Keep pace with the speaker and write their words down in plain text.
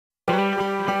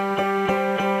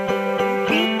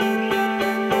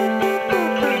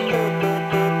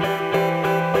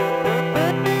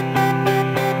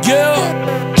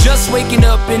waking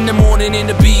up in the morning and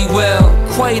to be well.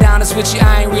 Quite honest with you,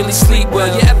 I ain't really sleep well.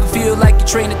 You ever feel like your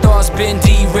train of thought's been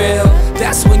derailed?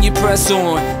 That's when you press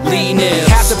on, lean in.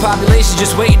 Half the population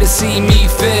just waiting to see me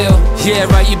fail. Yeah,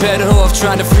 right, you better off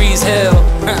trying to freeze hell.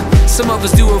 Some of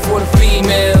us do it for the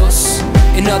females,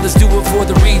 and others do it for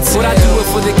the retail. But I do it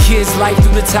for the kids, life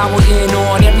through the tower in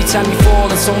on. Every time you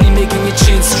fall, it's only making your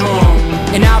chin strong.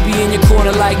 And I'll be in your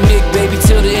corner like Nick, baby,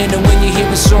 till the end of when you hear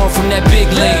a song from that big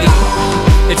lady.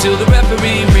 Until the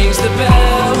referee rings the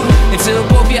bell, until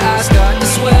both your eyes start to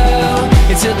swell,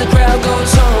 until the crowd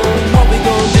goes home. What we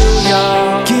gon' do,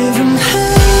 y'all? Give 'em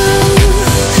hell,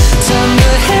 turn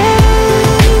the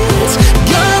heads.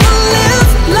 Gonna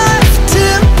live life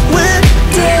till we're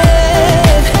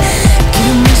dead.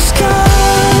 Give me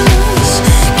scars,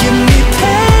 give me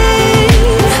pain.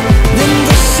 Then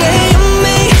they'll say of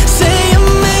me, say of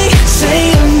me, say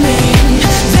of me.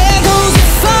 There goes the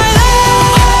fighter.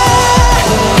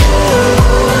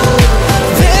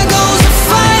 There goes the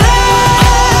fighter.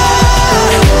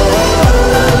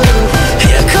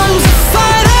 Here comes the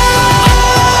fighter.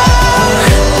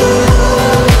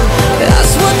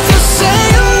 That's what they'll say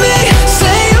of me,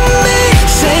 say of me,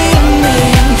 say of me.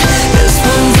 This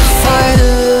one's a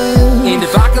fighter. And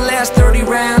if I can last 30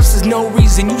 rounds, there's no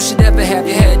reason you should ever have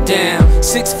your head down.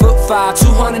 6'5",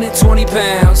 220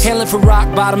 pounds, hailing from rock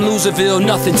bottom, Loserville,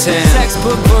 nothing town.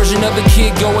 Textbook version of a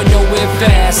kid going nowhere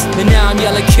fast, and now I'm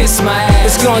yelling, kiss my ass.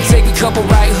 It's gonna take a couple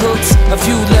right hooks, a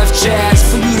few left jabs,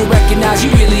 for you to recognize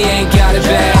you really ain't got it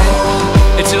bad.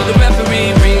 Until the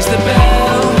referee rings the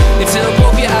bell, until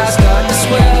both your eyes start to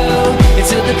swell,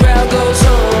 until the crowd goes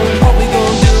home. What we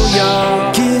gon' do,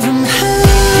 y'all? Give 'em hell,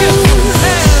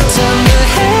 turn the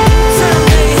heads.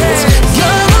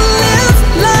 Gonna live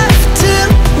life till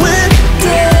we're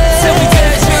dead.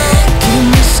 Give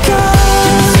me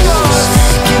scars,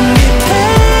 give me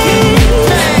pain.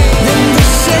 Then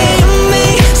they'll say of me,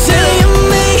 say of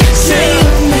me, say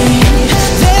of me.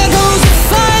 There goes the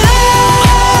fighter.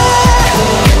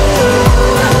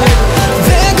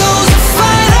 There goes the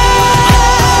fighter.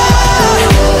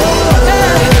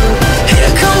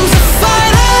 Here comes the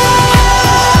fighter.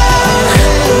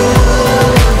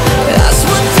 That's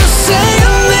what they'll say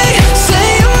of me, say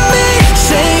of me,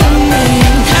 say of me.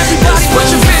 Everybody put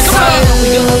your hands up. What we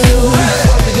gon' do?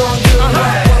 What we gon' do?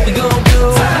 What we gon' do?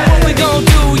 What we gon'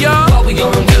 do, y'all? What we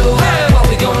gon' do? What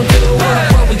we gon' do?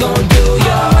 What we gon' do,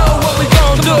 y'all? What we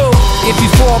gon' do? If you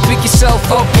fall, pick yourself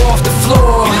up off the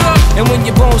floor. And when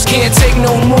your bones can't take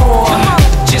no more,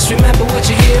 just remember what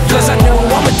you're here for, 'cause I know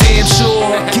I'm a damn sure.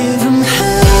 Give 'em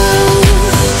hell,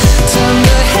 turn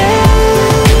the heads.